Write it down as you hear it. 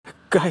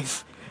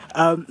Guys,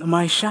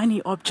 my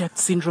shiny object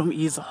syndrome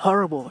is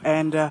horrible,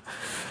 and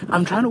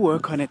I'm trying to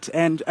work on it,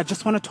 and I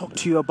just want to talk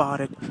to you about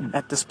it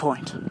at this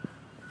point.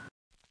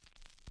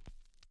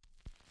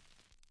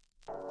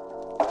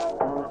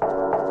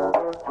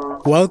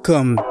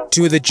 Welcome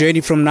to the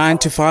journey from 9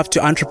 to 5 to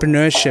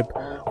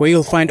entrepreneurship, where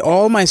you'll find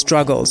all my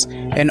struggles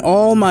and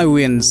all my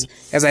wins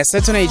as I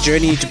set on a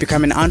journey to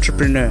become an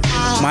entrepreneur.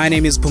 My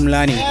name is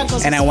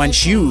Phumlani, and I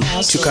want you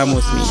to come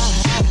with me.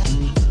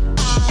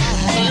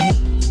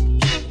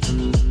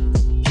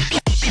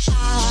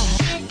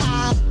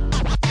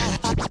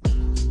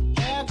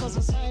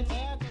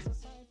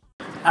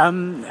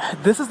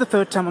 This is the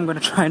third time I'm going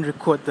to try and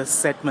record this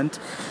segment.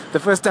 The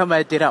first time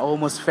I did, I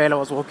almost fell. I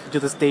was walking to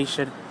the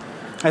station.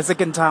 The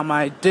second time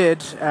I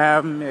did,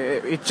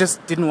 it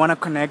just didn't want to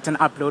connect and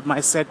upload my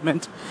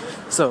segment.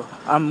 So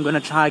I'm going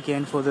to try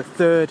again for the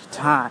third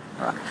time.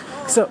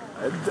 So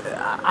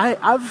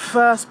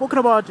I've spoken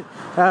about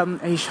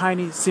a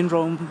shiny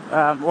syndrome,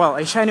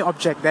 a shiny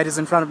object that is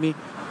in front of me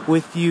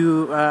with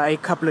you a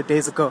couple of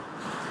days ago.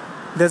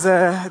 There's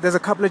a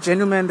couple of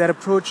gentlemen that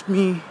approached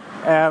me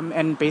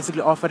and basically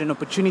offered an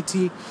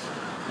opportunity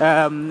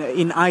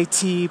in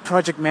IT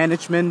project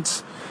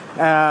management.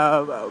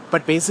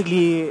 But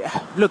basically,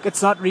 look,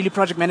 it's not really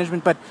project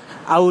management, but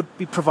I would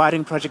be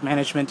providing project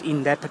management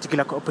in that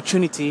particular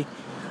opportunity.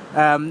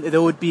 They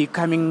would be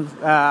providing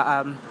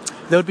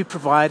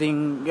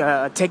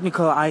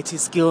technical IT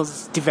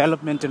skills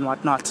development and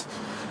whatnot.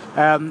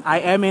 I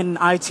am an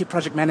IT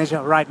project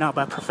manager right now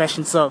by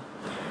profession, so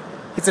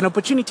it's an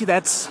opportunity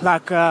that's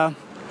like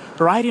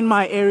right in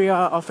my area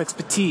of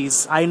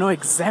expertise. I know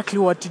exactly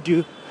what to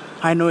do.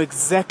 I know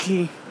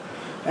exactly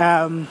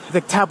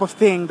the type of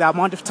thing, the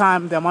amount of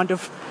time, the amount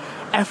of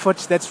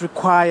effort that's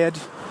required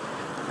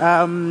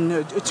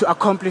to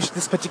accomplish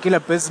this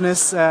particular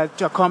business,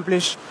 to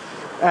accomplish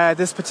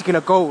this particular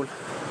goal.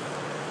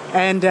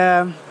 And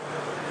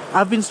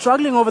I've been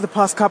struggling over the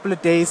past couple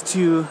of days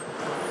to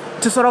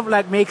sort of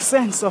like make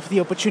sense of the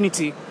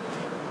opportunity,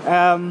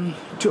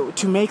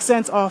 to make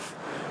sense of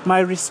my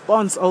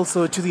response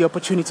also to the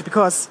opportunity,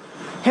 because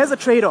here's a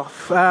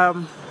trade-off.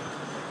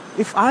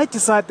 If I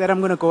decide that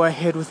I'm going to go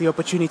ahead with the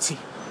opportunity,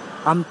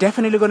 I'm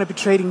definitely going to be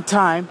trading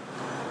time,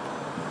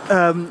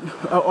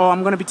 or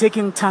I'm going to be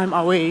taking time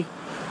away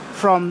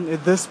from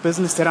this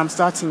business that I'm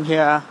starting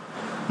here,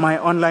 my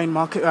online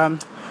market,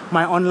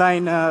 my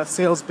online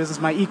sales business,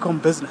 my e-com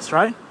business,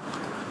 right?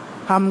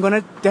 I'm going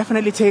to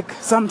definitely take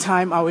some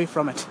time away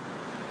from it.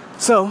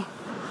 So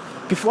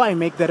before I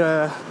make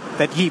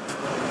that leap,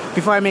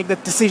 before I make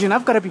that decision,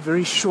 I've got to be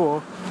very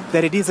sure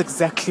that it is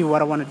exactly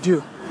what I want to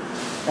do.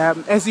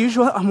 As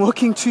usual, I'm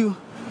walking to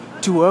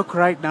work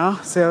right now,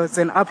 so it's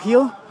an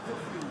uphill.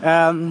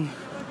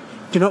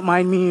 Do not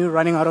mind me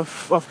running out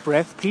of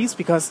breath, please,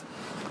 because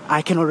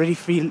I can already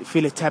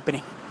feel it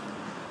happening.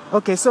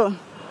 Okay, so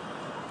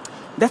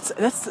that's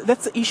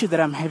the issue that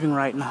I'm having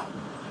right now,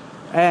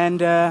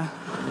 and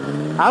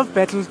I've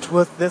battled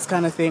with this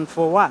kind of thing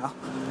for a while.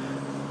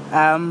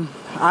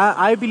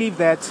 I believe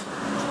that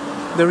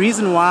the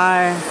reason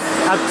why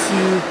up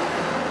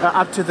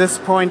to this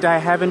point I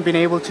haven't been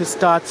able to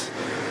start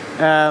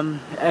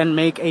and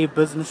make a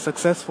business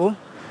successful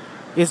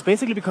is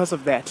basically because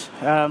of that.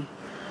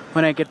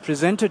 When I get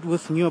presented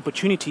with new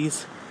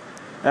opportunities,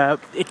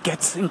 it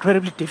gets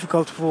incredibly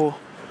difficult for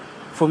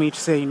me to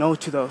say no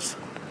to those.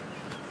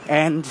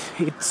 And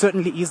it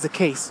certainly is the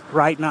case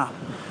right now.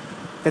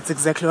 That's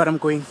exactly what I'm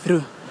going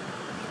through.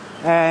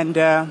 And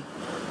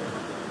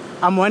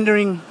I'm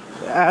wondering,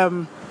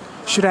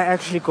 should I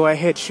actually go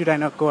ahead? Should I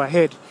not go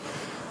ahead?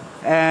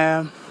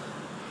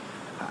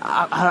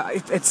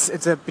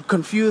 It's a bit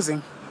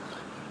confusing,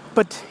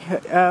 but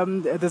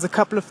there's a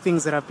couple of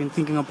things that I've been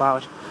thinking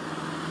about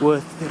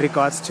with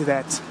regards to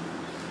that.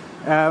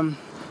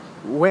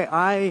 Where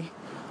I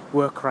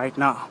work right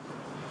now,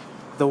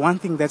 the one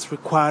thing that's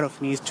required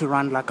of me is to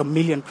run like 1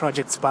 million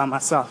projects by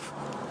myself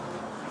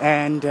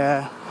and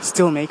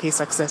still make a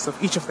success of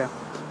each of them.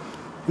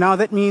 Now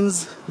that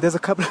means there's a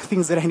couple of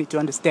things that I need to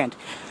understand.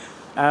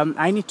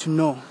 I need to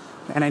know,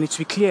 and I need to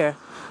be clear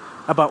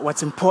about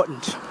what's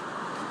important,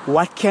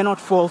 what cannot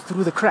fall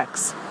through the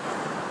cracks.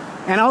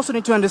 And I also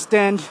need to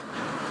understand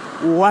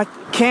what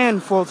can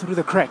fall through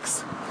the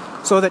cracks,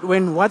 so that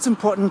when what's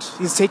important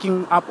is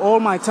taking up all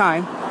my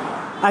time,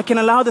 I can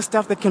allow the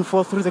stuff that can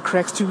fall through the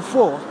cracks to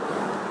fall.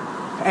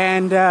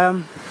 And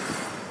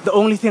the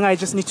only thing I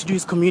just need to do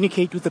is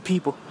communicate with the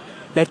people.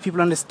 Let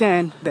people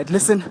understand that,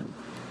 listen,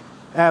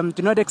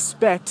 do not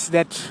expect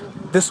that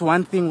this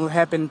one thing will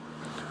happen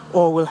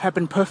or will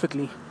happen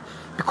perfectly,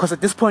 because at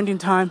this point in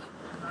time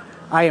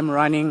I am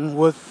running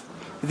with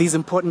these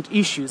important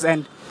issues,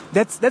 and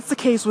that's the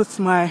case with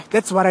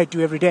that's what I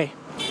do every day.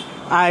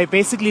 I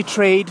basically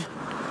trade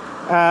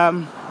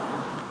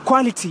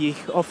quality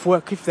of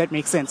work, if that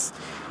makes sense.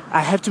 I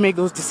have to make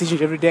those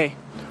decisions every day.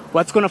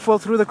 What's going to fall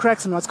through the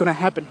cracks and what's going to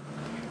happen.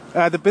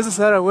 The business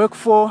that I work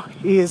for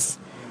is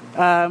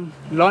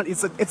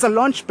it's a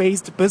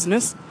launch-based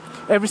business.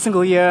 Every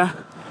single year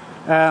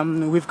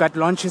we've got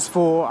launches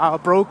for our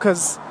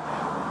brokers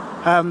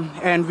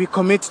and we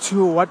commit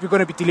to what we're going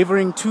to be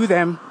delivering to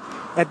them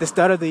at the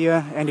start of the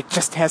year, and it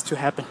just has to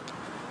happen.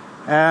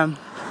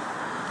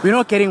 We're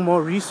not getting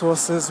more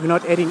resources, we're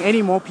not adding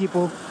any more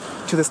people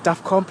to the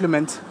staff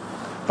complement,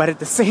 but at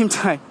the same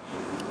time,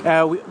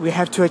 we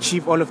have to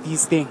achieve all of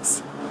these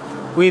things.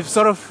 We've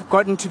sort of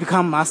gotten to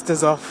become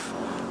masters of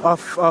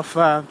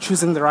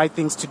choosing the right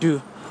things to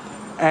do,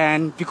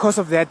 and because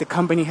of that, the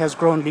company has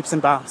grown leaps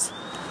and bounds.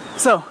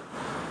 So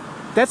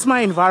that's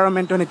my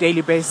environment on a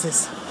daily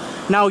basis.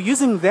 Now,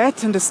 using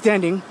that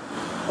understanding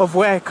of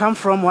where I come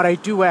from, what I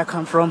do where I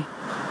come from,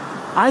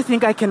 I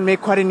think I can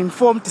make quite an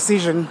informed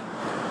decision.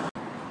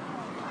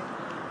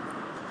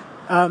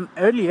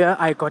 Earlier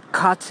I got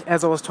cut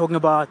as I was talking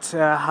about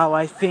how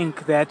I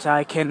think that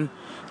I can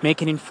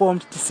make an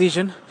informed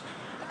decision,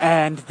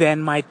 and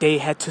then my day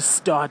had to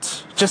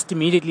start just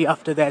immediately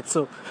after that,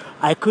 so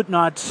I could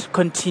not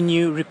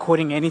continue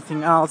recording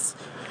anything else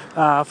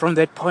from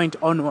that point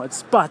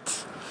onwards.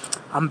 But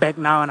I'm back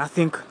now and I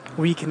think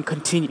we can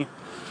continue.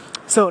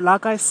 So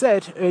like I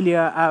said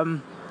earlier,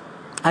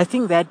 I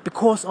think that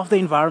because of the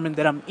environment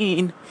that I'm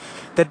in,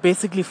 that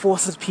basically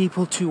forces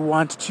people to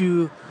want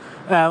to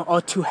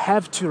or to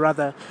have to work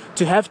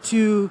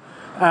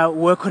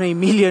on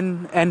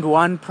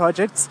 1,000,001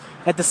 projects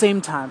at the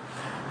same time.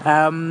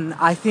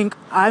 I think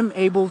I'm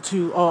able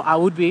to, or I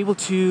would be able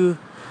to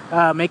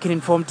make an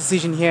informed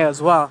decision here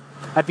as well.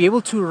 I'd be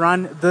able to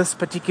run this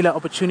particular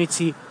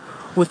opportunity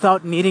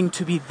without needing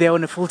to be there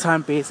on a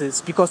full-time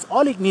basis, because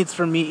all it needs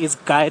from me is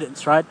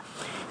guidance, right?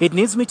 It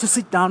needs me to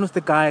sit down with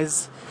the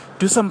guys,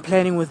 do some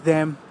planning with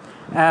them,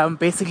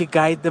 basically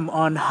guide them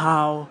on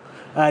how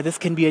this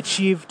can be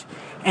achieved,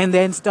 and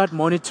then start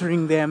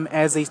monitoring them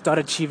as they start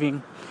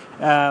achieving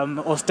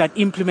or start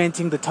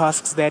implementing the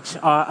tasks that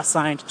are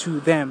assigned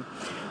to them.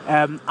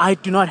 I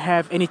do not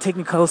have any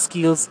technical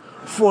skills,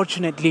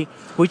 fortunately,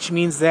 which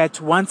means that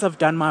once I've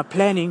done my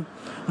planning,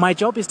 my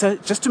job is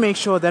just to make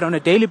sure that on a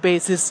daily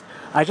basis,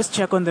 I just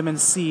check on them and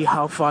see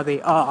how far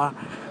they are,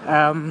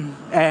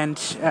 and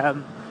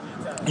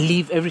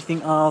leave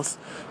everything else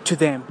to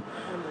them.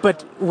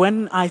 But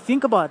when I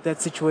think about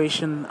that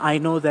situation, I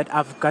know that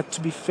I've got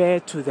to be fair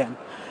to them.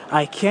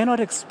 I cannot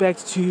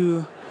expect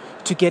to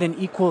get an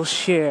equal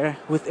share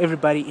with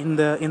everybody in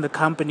the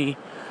company,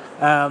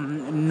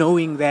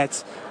 knowing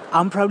that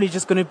I'm probably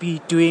just going to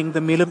be doing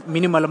the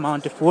minimal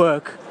amount of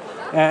work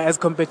as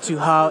compared to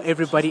how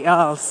everybody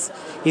else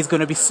is going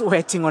to be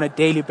sweating on a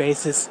daily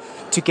basis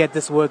to get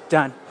this work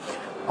done.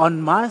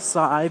 On my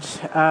side,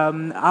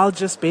 I'll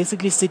just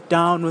basically sit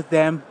down with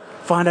them,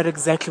 find out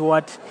exactly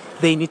what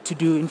they need to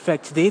do. In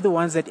fact, they're the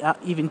ones that are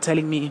even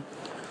telling me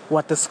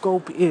what the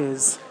scope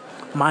is.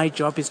 My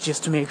job is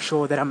just to make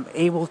sure that I'm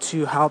able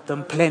to help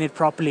them plan it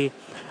properly.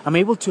 I'm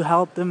able to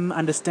help them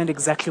understand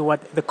exactly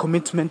what the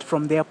commitment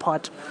from their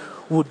part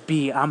would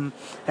be.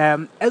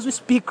 As we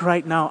speak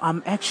right now,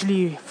 I'm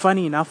actually,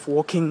 funny enough,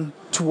 walking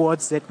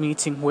towards that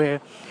meeting where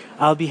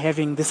I'll be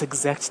having this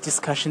exact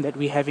discussion that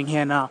we're having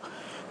here now.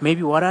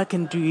 Maybe what I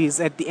can do is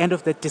at the end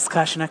of that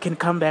discussion, I can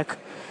come back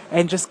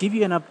and just give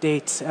you an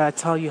update,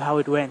 tell you how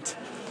it went.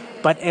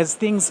 But as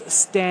things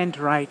stand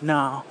right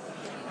now,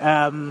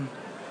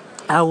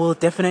 I will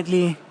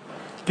definitely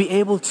be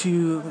able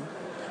to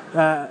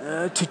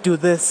do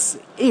this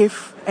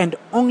if and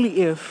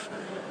only if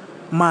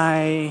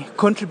my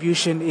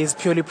contribution is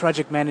purely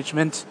project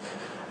management.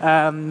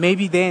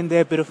 Maybe there and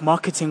there a bit of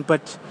marketing,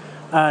 but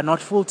not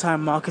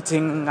full-time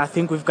marketing. I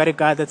think we've got a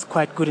guy that's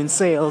quite good in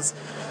sales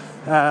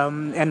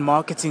and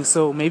marketing,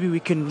 so maybe we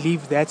can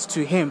leave that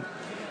to him.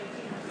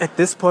 At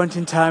this point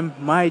in time,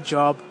 my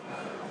job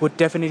would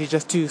definitely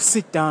just to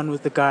sit down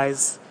with the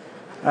guys,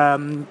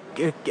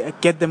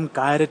 get them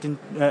guided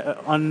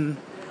on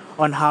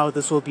how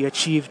this will be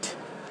achieved,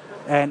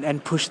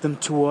 and push them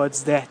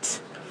towards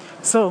that.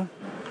 So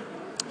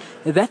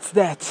that's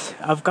that.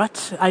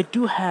 I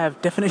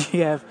definitely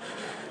have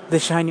the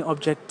shiny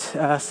object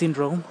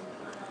syndrome,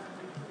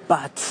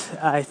 but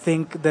I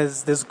think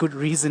there's good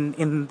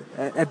reason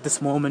at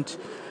this moment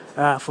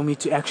for me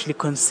to actually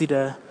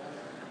consider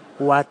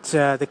what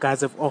the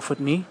guys have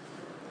offered me.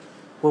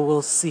 Well,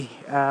 we'll see.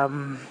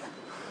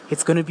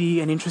 It's going to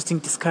be an interesting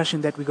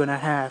discussion that we're going to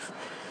have.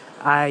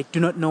 I do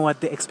not know what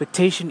the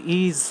expectation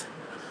is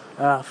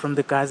from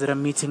the guys that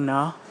I'm meeting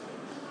now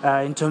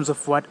in terms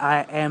of what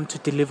I am to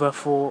deliver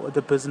for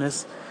the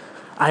business.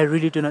 I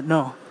really do not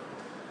know.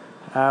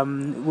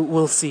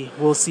 We'll see.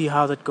 We'll see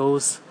how that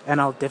goes,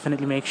 and I'll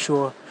definitely make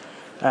sure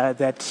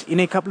that in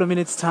a couple of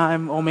minutes'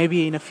 time, or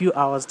maybe in a few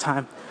hours'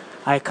 time,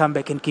 I come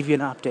back and give you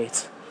an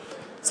update.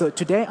 So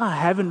today I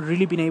haven't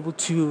really been able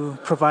to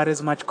provide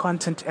as much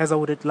content as I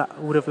would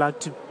have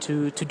liked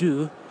to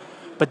do,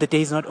 but the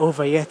day's not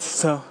over yet.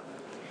 So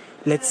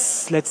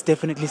let's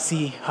definitely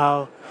see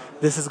how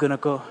this is gonna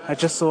go. I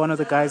just saw one of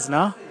the guys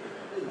now.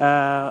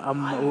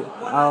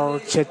 I'll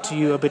chat to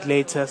you a bit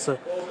later. So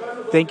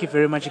thank you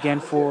very much again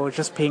for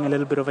just paying a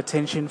little bit of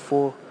attention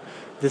for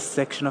this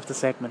section of the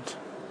segment.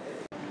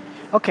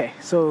 Okay,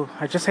 so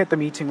I just had the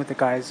meeting with the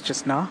guys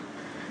just now.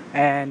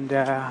 And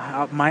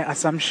my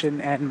assumption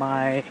and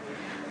my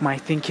my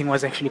thinking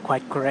was actually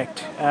quite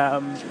correct.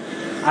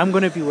 I'm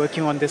going to be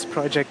working on this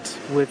project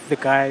with the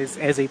guys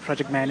as a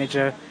project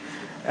manager,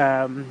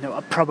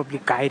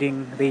 probably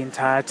guiding the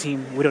entire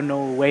team. We don't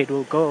know where it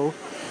will go,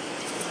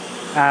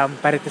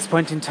 but at this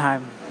point in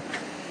time,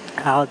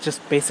 I'll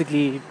just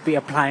basically be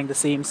applying the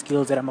same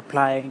skills that I'm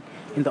applying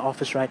in the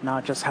office right now,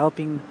 just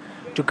helping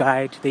to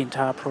guide the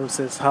entire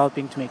process,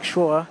 helping to make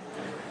sure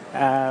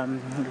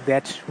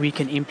that we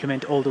can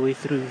implement all the way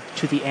through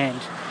to the end.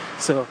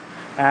 So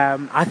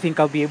I think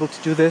I'll be able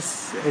to do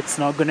this. It's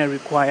not going to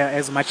require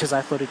as much as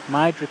I thought it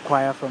might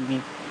require from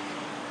me,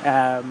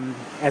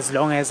 as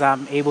long as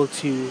I'm able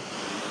to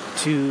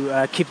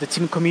keep the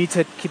team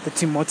committed, keep the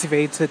team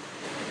motivated,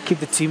 keep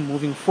the team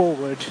moving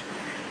forward,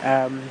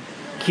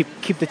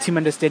 keep the team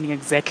understanding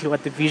exactly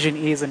what the vision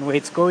is and where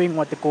it's going,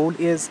 what the goal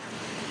is,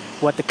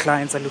 what the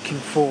clients are looking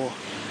for.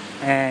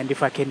 And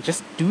if I can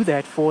just do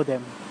that for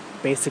them,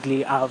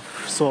 basically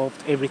I've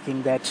solved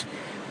everything that's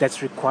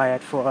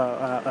required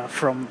for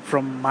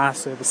from my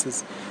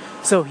services.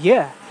 So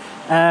yeah,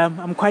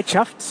 I'm quite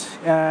chuffed.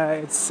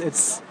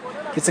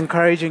 It's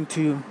encouraging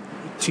to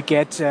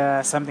get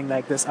something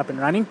like this up and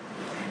running,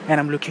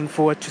 and I'm looking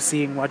forward to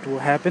seeing what will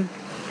happen.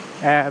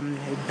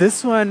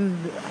 This one,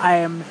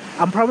 I'm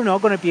probably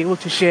not going to be able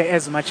to share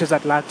as much as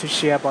I'd like to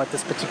share about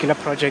this particular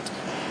project,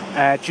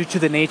 due to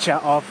the nature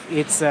of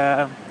its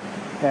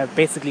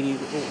basically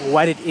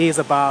what it is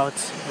about,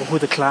 who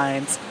the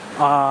clients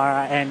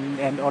are,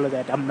 and all of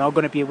that. I'm not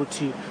going to be able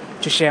to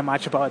share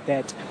much about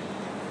that.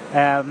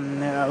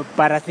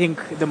 But I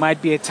think there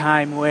might be a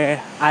time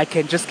where I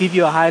can just give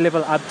you a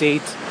high-level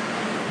update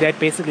that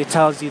basically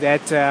tells you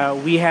that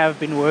we have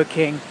been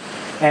working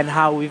and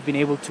how we've been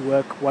able to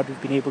work, what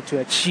we've been able to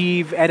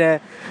achieve at a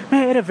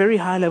very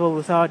high level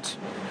without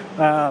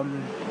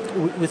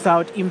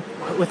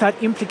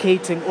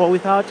implicating or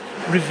without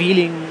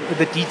revealing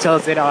the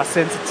details that are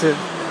sensitive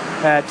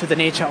to the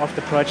nature of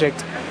the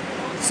project.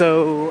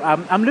 So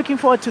I'm looking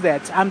forward to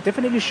that. I'm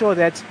definitely sure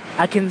that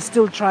I can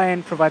still try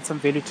and provide some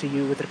value to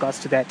you with regards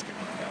to that.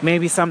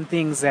 Maybe some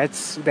things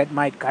that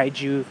might guide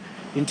you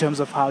in terms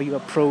of how you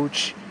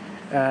approach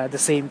the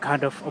same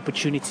kind of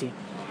opportunity.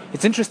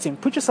 It's interesting.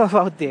 Put yourself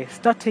out there.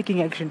 Start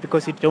taking action,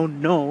 because you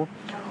don't know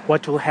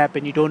what will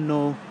happen. You don't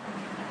know.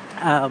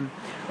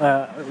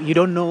 You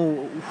don't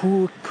know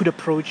who could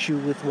approach you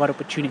with what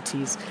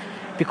opportunities,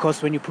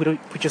 because when you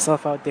put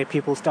yourself out there,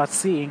 people start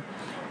seeing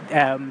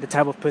the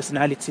type of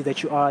personality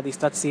that you are. They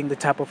start seeing the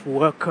type of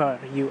worker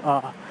you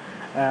are,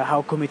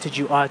 how committed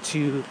you are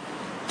to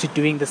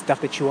doing the stuff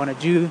that you want to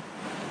do,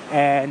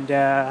 and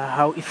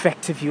how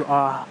effective you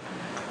are,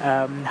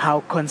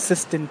 how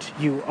consistent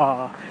you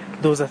are.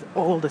 Those are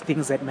all the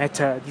things that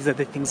matter. These are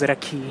the things that are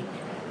key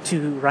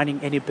to running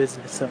any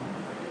business. So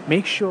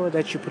make sure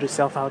that you put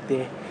yourself out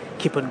there.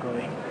 Keep on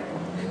going.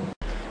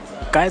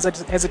 Guys,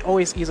 as it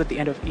always is at the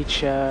end of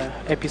each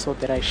episode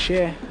that I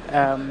share,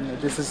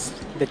 this is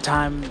the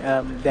time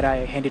that I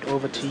hand it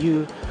over to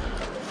you,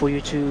 for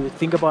you to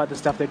think about the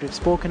stuff that we've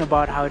spoken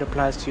about, how it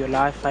applies to your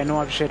life. I know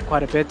I've shared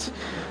quite a bit.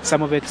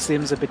 Some of it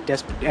seems a bit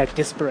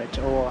disparate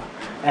or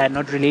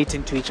not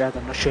relating to each other.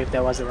 I'm not sure if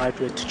that was the right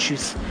word to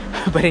choose.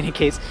 But in any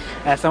case,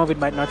 some of it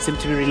might not seem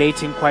to be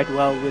relating quite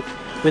well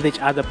with each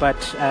other.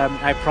 But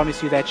I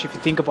promise you that if you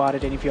think about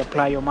it and if you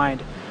apply your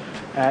mind,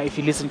 if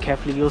you listen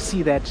carefully, you'll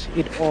see that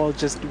it all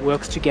just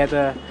works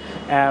together.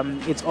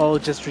 It's all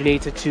just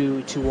related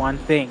to one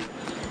thing.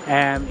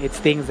 It's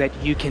things that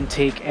you can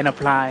take and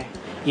apply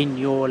in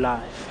your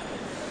life.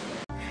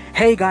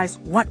 Hey guys,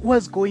 what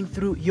was going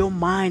through your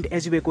mind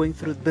as you were going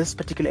through this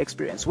particular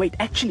experience? Wait,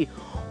 actually,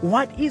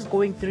 what is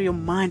going through your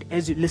mind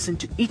as you listen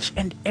to each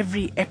and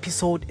every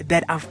episode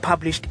that I've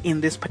published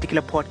in this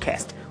particular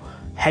podcast?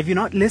 Have you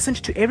not listened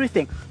to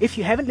everything? If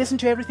you haven't listened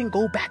to everything,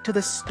 go back to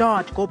the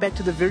start, go back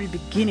to the very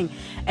beginning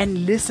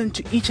and listen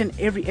to each and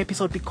every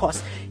episode,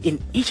 because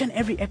in each and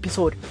every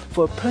episode,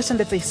 for a person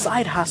that's a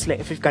side hustler,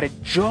 if you've got a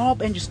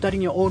job and you're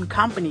starting your own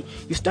company,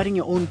 you're starting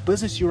your own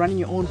business, you're running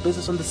your own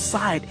business on the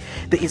side,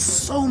 there is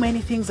so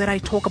many things that I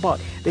talk about.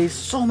 There is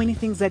so many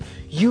things that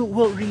you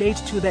will relate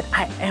to that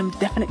I am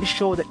definitely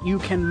sure that you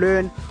can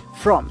learn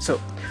from. So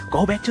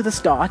go back to the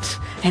start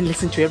and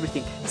listen to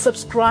everything.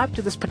 Subscribe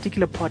to this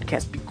particular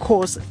podcast,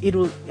 because it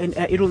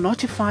will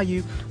notify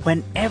you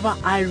whenever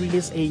I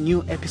release a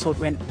new episode,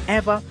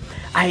 whenever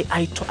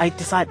I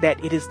decide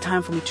that it is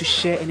time for me to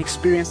share an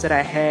experience that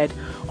I had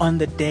on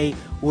the day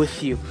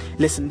with you.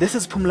 Listen, this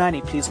is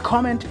Phumlani. Please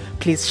comment,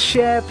 please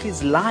share,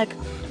 please like,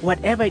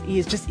 whatever it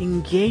is, just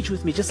engage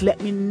with me. Just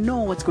let me know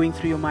what's going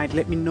through your mind.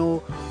 Let me know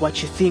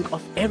what you think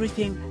of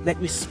everything that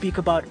we speak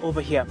about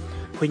over here.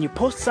 When you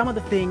post some of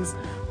the things,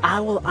 I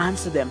will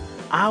answer them.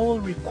 I will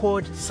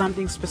record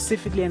something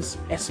specifically and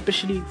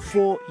especially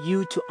for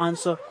you to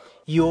answer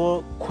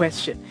your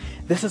question.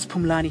 This is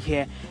Phumlani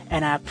here,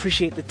 and I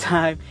appreciate the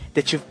time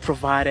that you've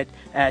provided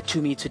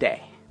to me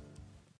today.